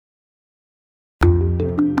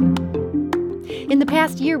In the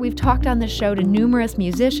past year, we've talked on this show to numerous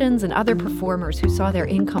musicians and other performers who saw their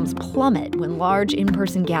incomes plummet when large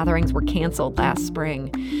in-person gatherings were canceled last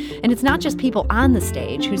spring. And it's not just people on the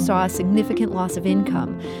stage who saw a significant loss of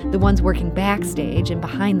income. The ones working backstage and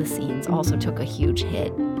behind the scenes also took a huge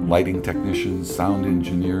hit. Lighting technicians, sound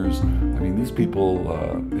engineers. I mean, these people,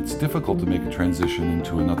 it's difficult to make a transition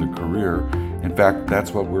into another career. In fact,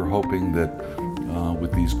 that's what we're hoping that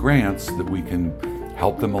with these grants, that we can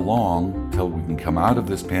help them along till we can come out of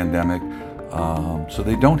this pandemic so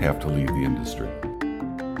they don't have to leave the industry.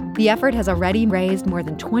 The effort has already raised more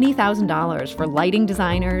than $20,000 for lighting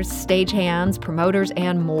designers, stagehands, promoters,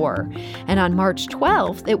 and more. And on March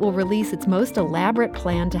 12th, it will release its most elaborate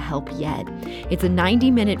plan to help yet. It's a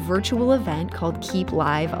 90-minute virtual event called Keep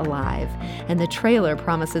Live Alive, and the trailer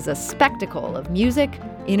promises a spectacle of music,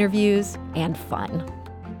 interviews, and fun.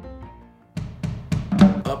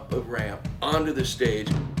 Up a ramp, onto the stage,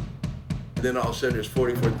 and then all of a sudden there's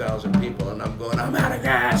 44,000 people, and I'm going, I'm out of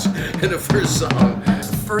gas in the first song.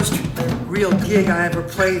 The first real gig I ever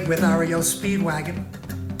played with REO Speedwagon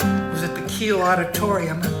was at the Kiel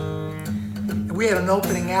Auditorium. And we had an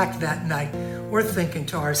opening act that night. We're thinking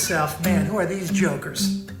to ourselves, man, who are these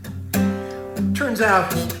jokers? Turns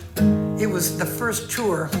out it was the first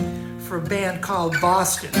tour for a band called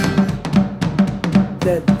Boston.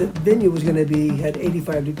 That the venue was going to be at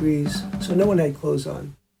 85 degrees, so no one had clothes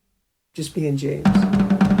on, just me and James.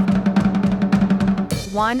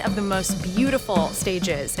 One of the most beautiful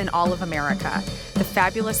stages in all of America, the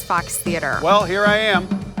fabulous Fox Theater. Well, here I am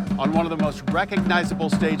on one of the most recognizable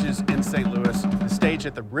stages in St. Louis, the stage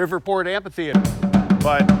at the Riverport Amphitheater.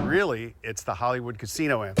 But really, it's the Hollywood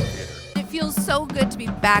Casino Amphitheater. It feels so good to be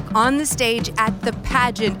back on the stage at the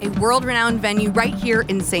Pageant, a world-renowned venue right here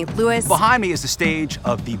in St. Louis. Behind me is the stage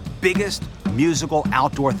of the biggest musical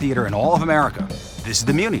outdoor theater in all of America. This is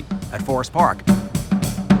the Muni at Forest Park.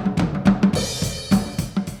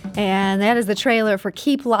 And that is the trailer for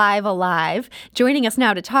Keep Live Alive. Joining us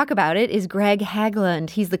now to talk about it is Greg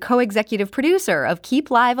Haglund. He's the co-executive producer of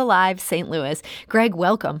Keep Live Alive St. Louis. Greg,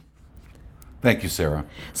 welcome. Thank you, Sarah.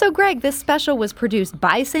 So, Greg, this special was produced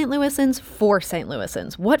by St. Louisans for St.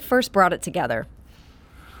 Louisans. What first brought it together?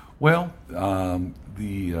 Well, I'm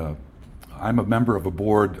a member of a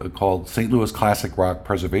board called St. Louis Classic Rock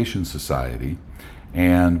Preservation Society,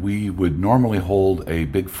 and we would normally hold a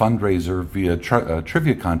big fundraiser via a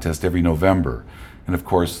trivia contest every November. And of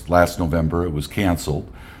course, last November it was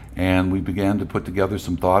canceled, and we began to put together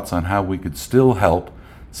some thoughts on how we could still help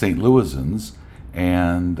St. Louisans.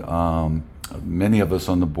 And many of us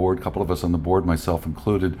on the board, a couple of us on the board, myself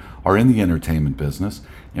included, are in the entertainment business,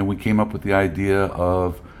 and we came up with the idea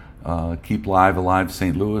of Keep Live Alive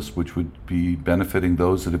St. Louis, which would be benefiting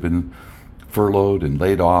those that have been furloughed and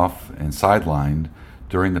laid off and sidelined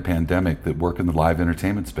during the pandemic that work in the live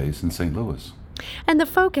entertainment space in St. Louis. And the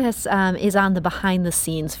focus is on the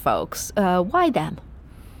behind-the-scenes folks. Why them?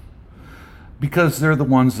 Because they're the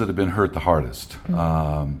ones that have been hurt the hardest.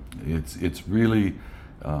 It's really,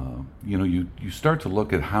 you start to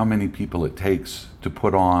look at how many people it takes to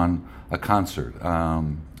put on a concert.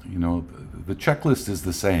 The checklist is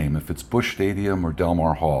the same. If it's Busch Stadium or Del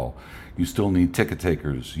Mar Hall, you still need ticket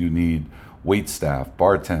takers, you need wait staff,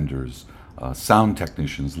 bartenders, sound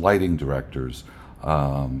technicians, lighting directors.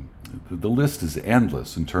 The list is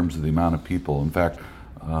endless in terms of the amount of people. In fact,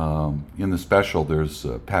 in the special, there's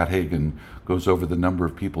Pat Hagen goes over the number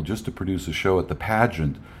of people just to produce a show at the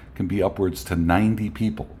Pageant can be upwards to 90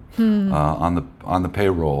 people on the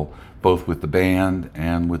payroll, both with the band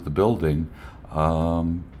and with the building.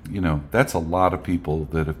 That's a lot of people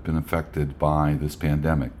that have been affected by this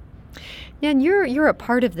pandemic. And you're a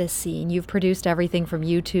part of this scene. You've produced everything from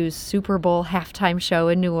U2's Super Bowl halftime show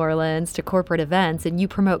in New Orleans to corporate events, and you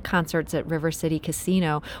promote concerts at River City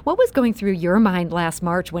Casino. What was going through your mind last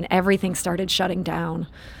March when everything started shutting down?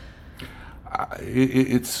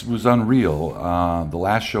 It was unreal. The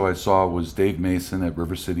last show I saw was Dave Mason at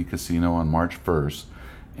River City Casino on March 1st,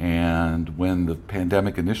 and when the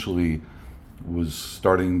pandemic initially was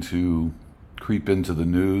starting to creep into the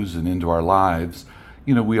news and into our lives,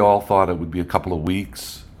 we all thought it would be a couple of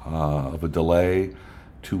weeks of a delay.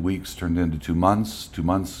 2 weeks turned into 2 months. 2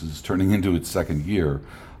 months is turning into its second year.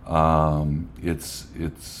 It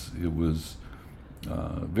was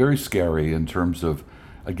very scary in terms of,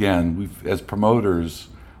 again, as promoters,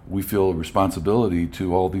 we feel a responsibility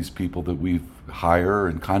to all these people that we hire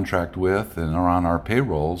and contract with and are on our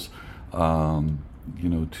payrolls,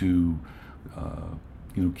 to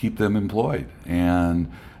keep them employed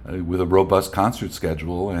and with a robust concert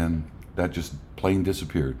schedule. And that just plain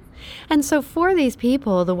disappeared. And so for these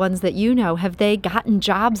people, the ones that you know, have they gotten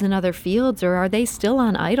jobs in other fields, or are they still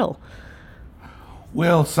on idle?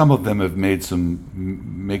 Well, some of them have made some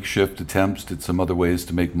makeshift attempts at some other ways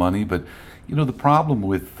to make money, but the problem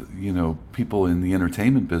with, people in the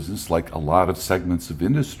entertainment business, like a lot of segments of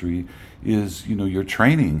industry, is, your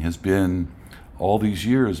training has been all these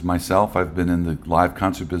years. Myself, I've been in the live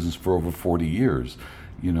concert business for over 40 years.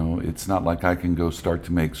 It's not like I can go start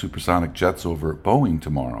to make supersonic jets over at Boeing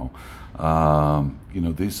tomorrow.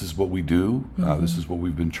 This is what we do. This is what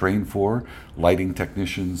we've been trained for. Lighting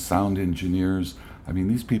technicians, sound engineers. I mean,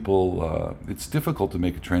 these people, it's difficult to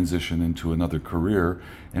make a transition into another career.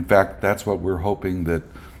 In fact, that's what we're hoping that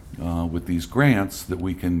with these grants, that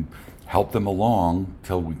we can help them along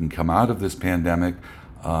till we can come out of this pandemic,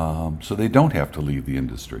 so they don't have to leave the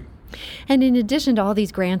industry. And in addition to all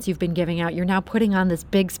these grants you've been giving out, you're now putting on this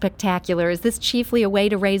big spectacular. Is this chiefly a way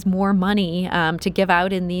to raise more money to give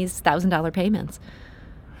out in these $1,000 payments?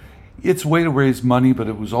 It's a way to raise money, but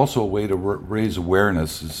it was also a way to raise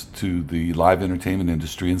awareness to the live entertainment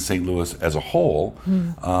industry in St. Louis as a whole.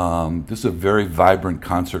 This is a very vibrant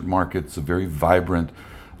concert market. It's a very vibrant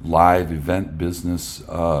live event business,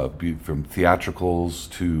 from theatricals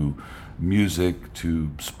to music to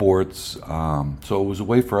sports. So it was a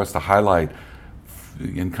way for us to highlight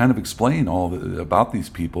and kind of explain about these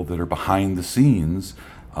people that are behind the scenes,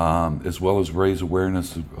 as well as raise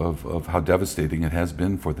awareness of how devastating it has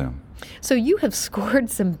been for them. So you have scored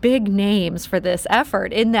some big names for this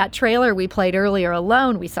effort. In that trailer we played earlier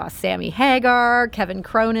alone, we saw Sammy Hagar, Kevin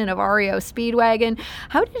Cronin of REO Speedwagon.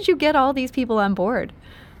 How did you get all these people on board?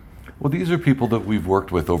 Well, these are people that we've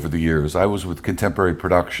worked with over the years. I was with Contemporary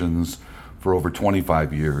Productions for over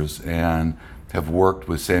 25 years and have worked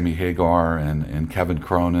with Sammy Hagar and Kevin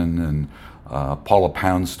Cronin, and Paula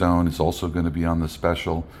Poundstone is also going to be on the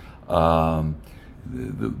special. The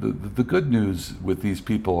good news with these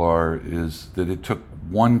people is that it took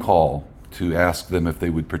one call to ask them if they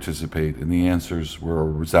would participate, and the answers were a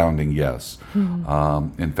resounding yes.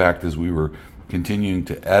 In fact, as we were continuing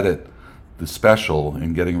to edit the special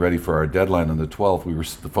and getting ready for our deadline on the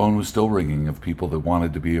 12th, the phone was still ringing of people that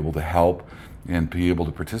wanted to be able to help and be able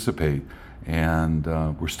to participate. And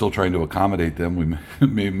we're still trying to accommodate them.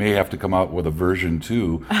 We may have to come out with a version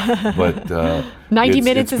 2, but 90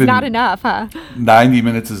 minutes is not enough, huh? 90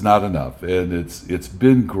 minutes is not enough, and it's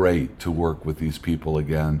been great to work with these people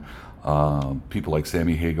again. People like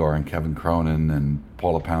Sammy Hagar and Kevin Cronin and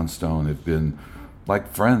Paula Poundstone have been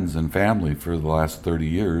like friends and family for the last 30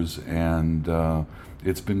 years, and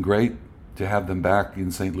it's been great to have them back in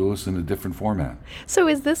St. Louis in a different format. So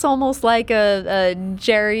is this almost like a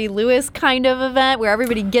Jerry Lewis kind of event where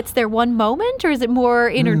everybody gets their one moment, or is it more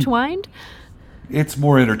intertwined? It's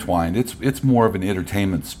more intertwined. It's more of an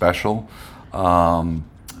entertainment special,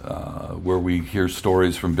 where we hear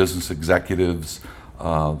stories from business executives,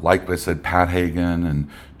 like I said, Pat Hagen and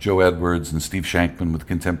Joe Edwards and Steve Shankman with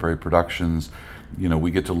Contemporary Productions. We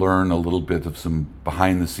get to learn a little bit of some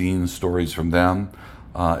behind-the-scenes stories from them,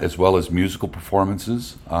 as well as musical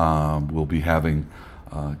performances. We'll be having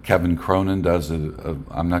Kevin Cronin does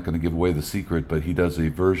I'm not going to give away the secret, but he does a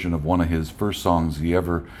version of one of his first songs he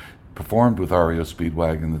ever performed with REO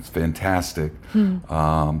Speedwagon that's fantastic.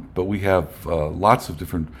 But we have lots of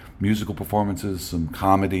different musical performances, some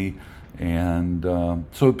comedy, and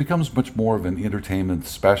so it becomes much more of an entertainment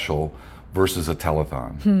special versus a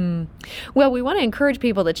telethon. Well, we want to encourage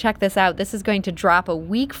people to check this out. This is going to drop a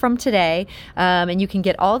week from today, and you can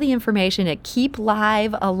get all the information at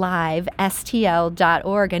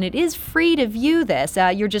keeplivealivestl.org, and it is free to view this.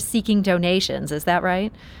 You're just seeking donations, is that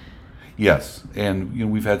right? Yes, and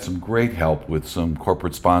we've had some great help with some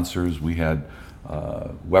corporate sponsors. We had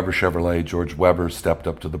Weber Chevrolet, George Weber stepped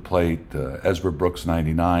up to the plate. Ezra Brooks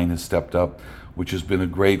 99 has stepped up, which has been a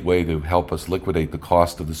great way to help us liquidate the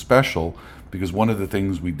cost of the special, because one of the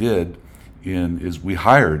things we did is we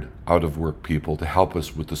hired out-of-work people to help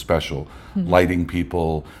us with the special, lighting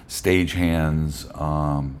people, stage hands,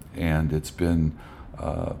 and it's been,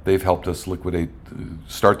 they've helped us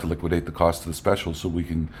start to liquidate the cost of the special so we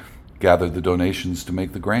can gather the donations to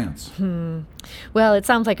make the grants. Well, it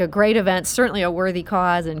sounds like a great event, certainly a worthy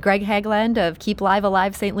cause. And Greg Hagland of Keep Live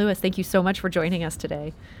Alive St. Louis, thank you so much for joining us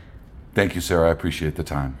today. Thank you, Sarah. I appreciate the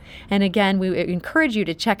time. And again, we encourage you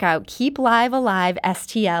to check out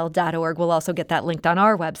keeplivealivestl.org. We'll also get that linked on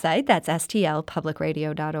our website. That's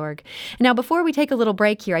stlpublicradio.org. Now, before we take a little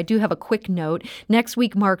break here, I do have a quick note. Next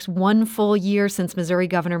week marks 1 full year since Missouri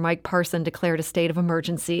Governor Mike Parson declared a state of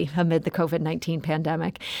emergency amid the COVID-19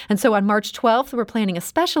 pandemic. And so on March 12th, we're planning a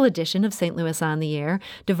special edition of St. Louis on the Air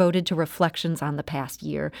devoted to reflections on the past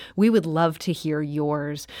year. We would love to hear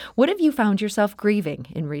yours. What have you found yourself grieving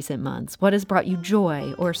in recent months? What has brought you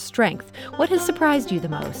joy or strength? What has surprised you the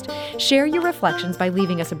most? Share your reflections by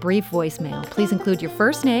leaving us a brief voicemail. Please include your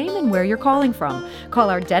first name and where you're calling from. Call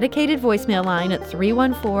our dedicated voicemail line at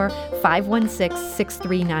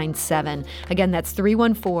 314-516-6397. Again, that's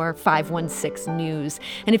 314-516-NEWS.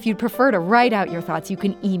 And if you'd prefer to write out your thoughts, you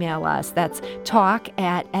can email us. That's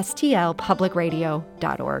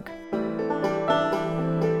talk@stlpublicradio.org.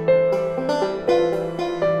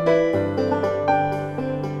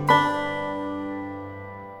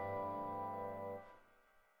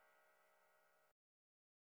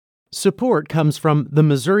 Support comes from the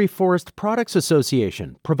Missouri Forest Products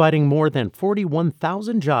Association, providing more than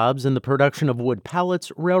 41,000 jobs in the production of wood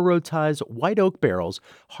pallets, railroad ties, white oak barrels,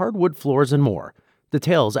 hardwood floors, and more.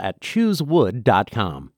 Details at choosewood.com.